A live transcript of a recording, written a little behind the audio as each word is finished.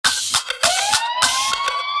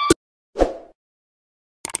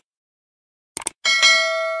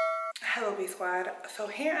LB Squad. So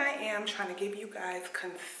here I am trying to give you guys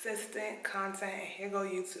consistent content, and here go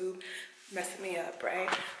YouTube messing me up, right?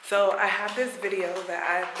 So I have this video that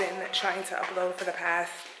I've been trying to upload for the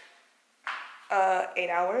past 8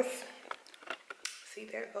 hours. See,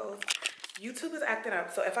 there it goes. YouTube is acting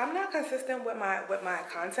up. So if I'm not consistent with my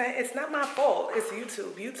content, it's not my fault. It's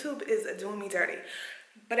YouTube. YouTube is doing me dirty.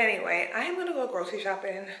 But anyway, I am gonna go grocery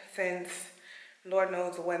shopping since Lord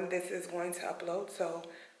knows when this is going to upload. So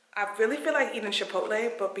I really feel like eating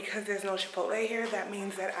Chipotle, but because there's no Chipotle here, that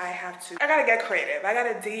means that I gotta get creative. I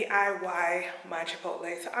gotta DIY my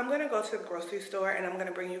Chipotle. So I'm gonna go to the grocery store and I'm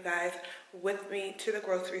gonna bring you guys with me to the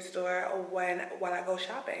grocery store when I go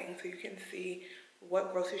shopping, so you can see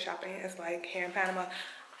what grocery shopping is like here in Panama.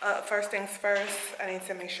 First things first, I need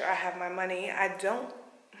to make sure I have my money. I don't,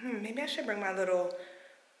 maybe I should bring my little,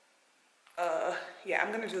 yeah,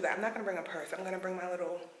 I'm gonna do that. I'm not gonna bring a purse. I'm gonna bring my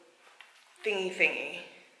little thingy.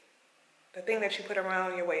 The thing that you put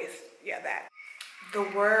around your waist. Yeah, that. The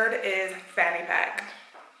word is fanny pack.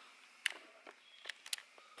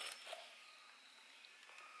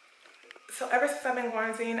 So ever since I've been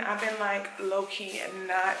quarantined, I've been like low-key and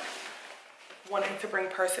not wanting to bring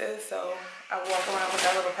purses. So I walk around with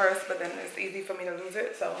that little purse, but then it's easy for me to lose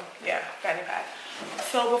it. So yeah, fanny pack.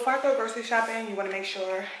 So before I go grocery shopping, you want to make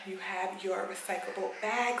sure you have your recyclable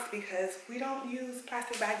bags because we don't use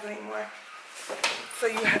plastic bags anymore. So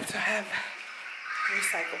you have to have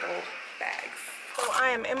recyclable bags. So I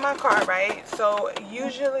am in my car, right? So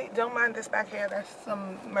usually, don't mind this back here. There's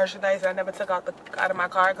some merchandise that I never took out of my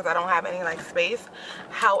car because I don't have any like space.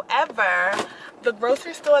 However, the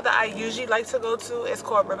grocery store that I usually like to go to is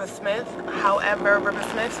called River Smith. However, River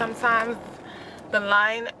Smith, sometimes the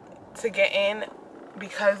line to get in,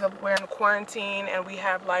 because of we're in quarantine and we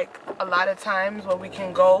have like a lot of times where we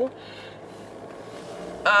can go,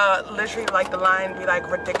 literally like the line be like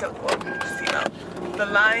ridiculous. Well, see the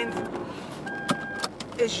line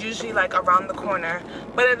is usually like around the corner,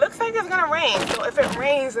 but it looks like it's gonna rain. So if it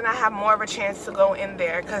rains, then I have more of a chance to go in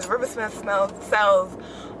there because River Smith sells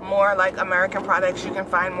more like American products. You can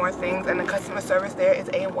find more things, and the customer service there is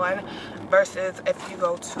A1 versus if you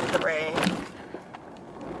go to the Ray.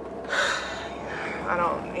 I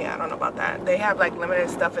don't know about that. They have like limited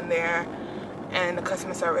stuff in there, and the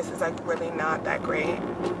customer service is like really not that great,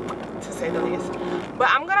 to say the least. But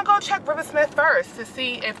I'm gonna go check River Smith first to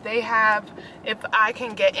see if I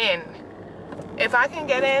can get in. If I can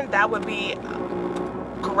get in, that would be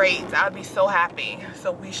great. I would be so happy.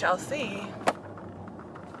 So we shall see.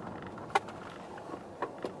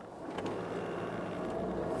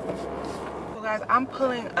 So guys, I'm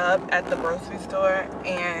pulling up at the grocery store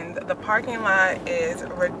and the parking lot is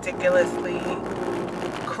ridiculously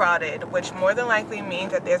crowded, which more than likely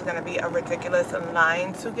means that there's going to be a ridiculous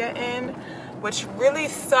line to get in, which really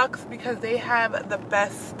sucks because they have the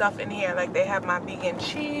best stuff in here. Like they have my vegan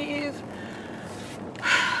cheese.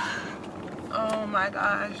 Oh my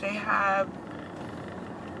gosh, they have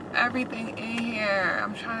everything in here.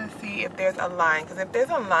 I'm trying to see if there's a line, because if there's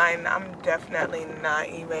a line, I'm definitely not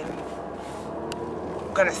even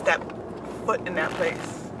gonna step foot in that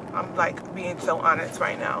place. I'm like being so honest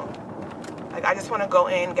right now. Like, I just want to go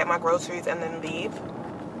in, get my groceries, and then leave.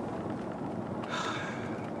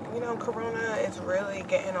 You know, Corona is really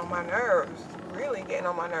getting on my nerves. Really getting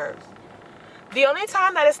on my nerves. The only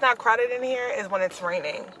time that it's not crowded in here is when it's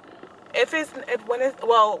raining.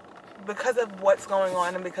 Well, because of what's going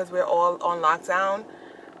on and because we're all on lockdown.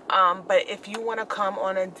 But if you want to come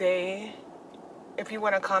on a day, if you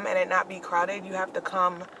want to come and it not be crowded, you have to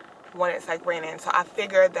come when it's like raining. So I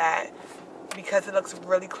figured that because it looks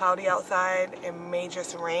really cloudy outside, it may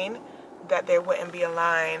just rain, that there wouldn't be a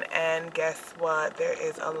line. And guess what? There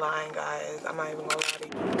is a line, guys. I'm not even gonna lie to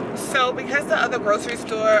you. So because the other grocery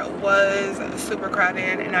store was super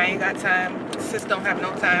crowded and I ain't got time, sis don't have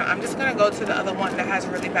no time, I'm just gonna go to the other one that has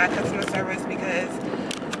really bad customer service because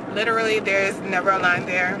literally there's never a line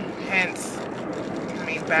there. Hence, I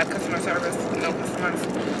mean, bad customer service, no customers.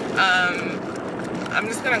 I'm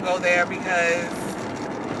just gonna go there because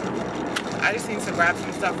I just need to grab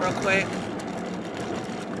some stuff real quick.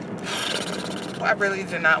 I really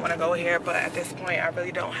do not want to go here, but at this point I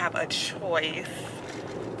really don't have a choice.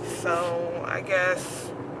 So I guess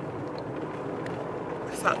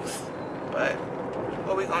it sucks, but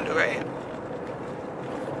what we gonna do, right?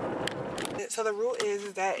 So the rule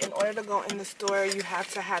is that in order to go in the store, you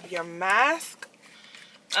have to have your mask,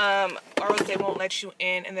 or else they won't let you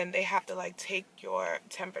in, and then they have to like take your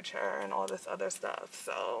temperature and all this other stuff.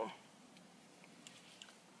 So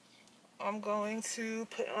I'm going to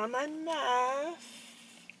put on my mask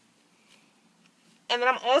And then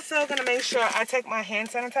I'm also gonna make sure I take my hand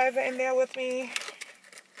sanitizer in there with me.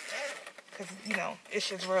 Cause you know, it's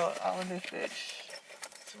just real all in this bitch.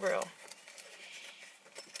 It's real.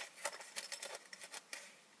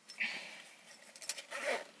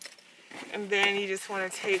 And then you just wanna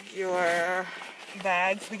take your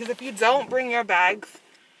bags, because if you don't bring your bags,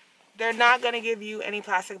 they're not gonna give you any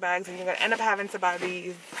plastic bags and you're gonna end up having to buy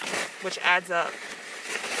these, which adds up.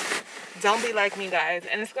 Don't be like me, guys.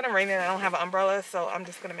 And it's gonna rain and I don't have an umbrella, so I'm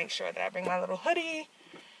just gonna make sure that I bring my little hoodie.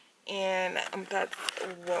 And that's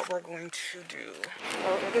what we're going to do.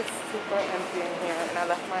 So it is super empty in here, and I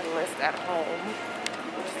left my list at home.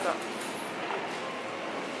 So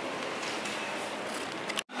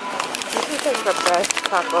this is like the best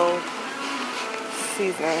taco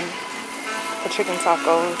season for chicken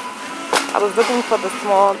tacos. I was looking for the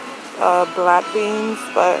small black beans,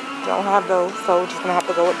 but don't have those, so just gonna have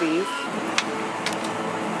to go with these.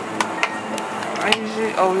 I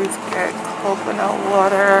usually always get coconut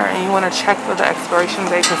water, and you want to check for the expiration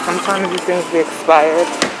date because sometimes these things be expired.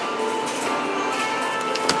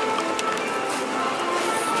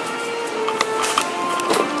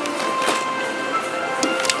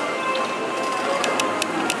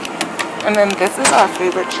 And then this is our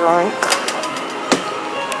favorite drink.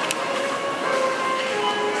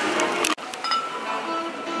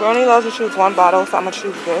 We're only allowed to choose one bottle, so I'm gonna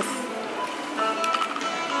choose this.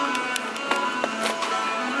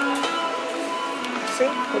 See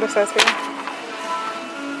what it says here?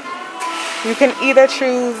 You can either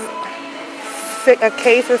choose a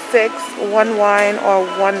case of 6, 1 wine, or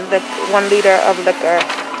 1 liter of liquor.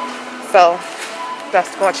 So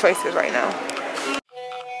that's our choices right now.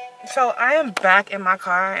 So I am back in my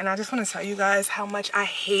car, and I just want to tell you guys how much I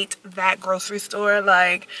hate that grocery store.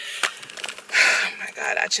 Like, oh my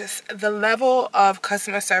god, the level of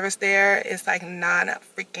customer service there is like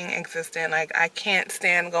non-freaking existent. Like, I can't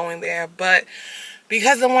stand going there, but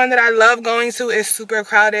because the one that I love going to is super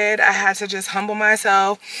crowded, I had to just humble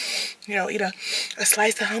myself, you know, eat a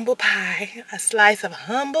slice of humble pie,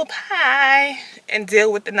 and deal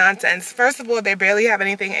with the nonsense. First of all, they barely have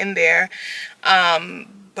anything in there,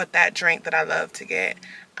 but that drink that I love to get.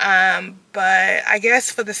 But I guess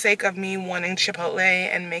for the sake of me wanting Chipotle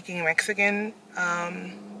and making Mexican,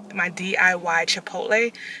 my DIY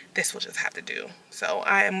Chipotle, this will just have to do. So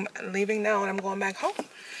I am leaving now and I'm going back home.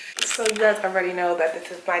 So you guys already know that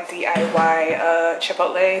this is my DIY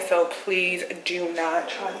Chipotle, so please do not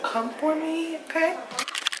try to come for me, okay?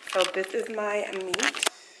 So this is my meat,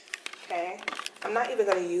 okay? I'm not even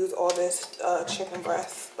gonna use all this chicken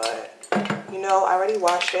breast, but you know, I already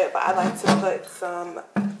washed it, but I like to put some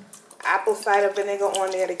apple cider vinegar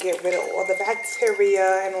on there to get rid of all the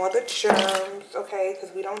bacteria and all the germs, okay?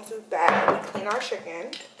 Because we don't do that. We clean our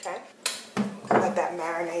chicken, okay? Let that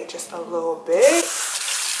marinate just a little bit.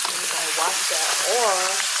 Wash that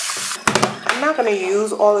off. I'm not going to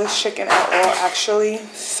use all this chicken at all, actually,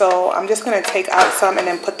 so I'm just going to take out some and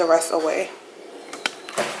then put the rest away.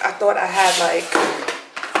 I thought I had like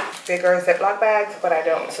bigger Ziploc bags, but I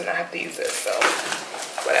don't, so now I have to use this, so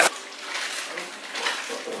whatever.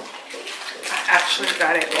 I actually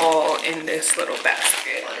got it all in this little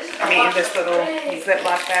basket. I mean, in this little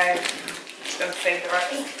Ziploc bag. Just going to save the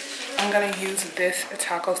rest. I'm gonna use this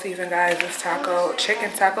taco season, guys. This chicken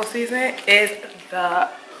taco season is the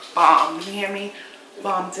bomb. You hear me?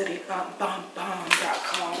 Bomb.com.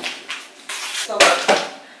 So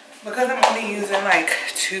because I'm only using like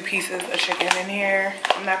 2 pieces of chicken in here,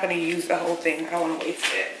 I'm not gonna use the whole thing. I don't want to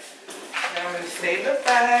waste it. Then I'm gonna save the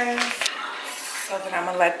fries. So then I'm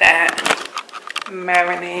gonna let that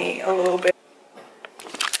marinate a little bit.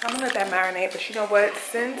 I'm gonna let that marinate, but you know what?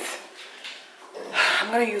 Since I'm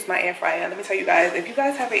gonna use my air fryer. Let me tell you guys, if you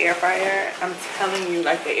guys have an air fryer, I'm telling you,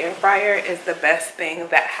 like, the air fryer is the best thing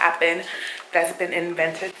that happened, that's been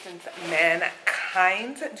invented since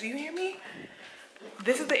mankind. Do you hear me?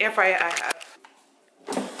 This is the air fryer I have.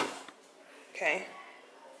 Okay.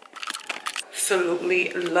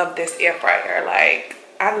 Absolutely love this air fryer. Like,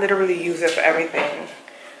 I literally use it for everything.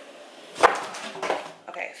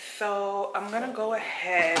 Okay, so I'm gonna go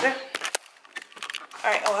ahead. All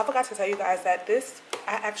right, oh, I forgot to tell you guys that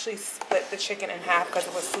I actually split the chicken in half because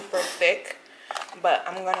it was super thick. But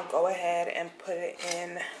I'm gonna go ahead and put it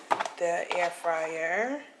in the air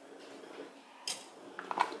fryer.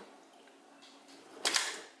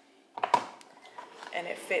 And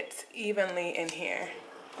it fits evenly in here.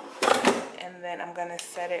 And then I'm gonna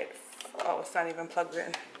set it, oh, it's not even plugged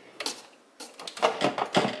in. Yeah,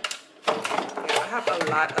 I have a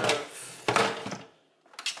lot of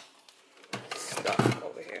stuff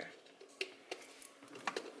over here.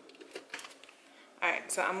 All Alright,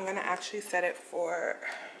 so I'm gonna actually set it for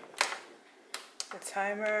the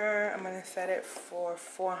timer. I'm gonna set it for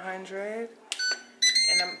 400,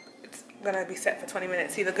 and it's gonna be set for 20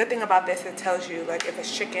 minutes. See, the good thing about this, it tells you like if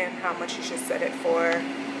it's chicken, how much you should set it for,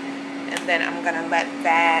 and then I'm gonna let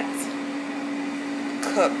that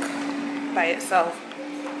cook by itself.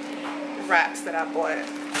 Wraps that I bought,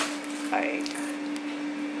 like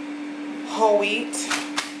whole wheat.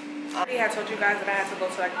 I told you guys that I had to go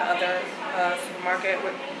to like the other supermarket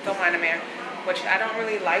with Don't Mind a Man, which I don't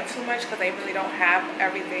really like too much because they really don't have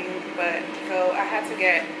everything. But so I had to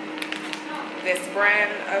get this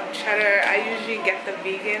brand of cheddar. I usually get the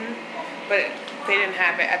vegan, but they didn't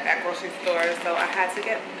have it at that grocery store, so I had to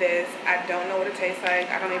get this. I don't know what it tastes like.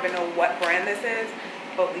 I don't even know what brand this is,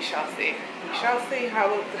 but we shall see. We shall see how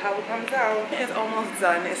it comes out. It's almost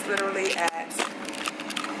done. It's literally at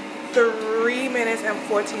 3 minutes and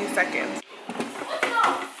 14 seconds.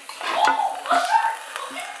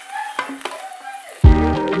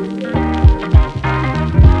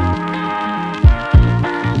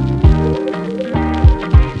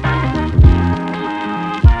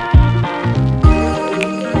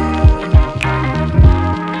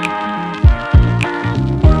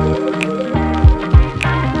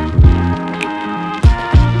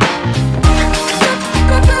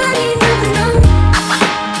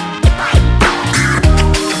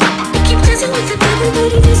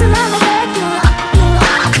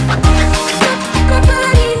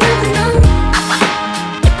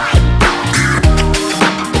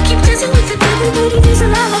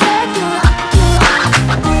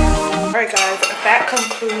 That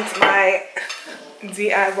concludes my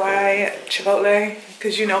DIY Chipotle,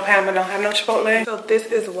 because you know Panama don't have no Chipotle. So this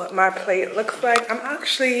is what my plate looks like.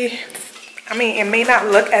 I mean, it may not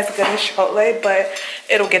look as good as Chipotle, but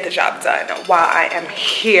it'll get the job done while I am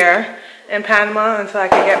here in Panama until I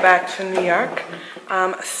can get back to New York.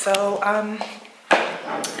 I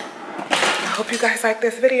hope you guys like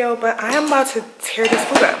this video, but I am about to tear this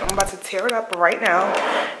food up. I'm about to tear it up right now,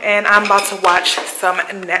 and I'm about to watch some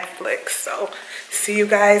Netflix. So see you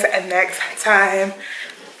guys next time.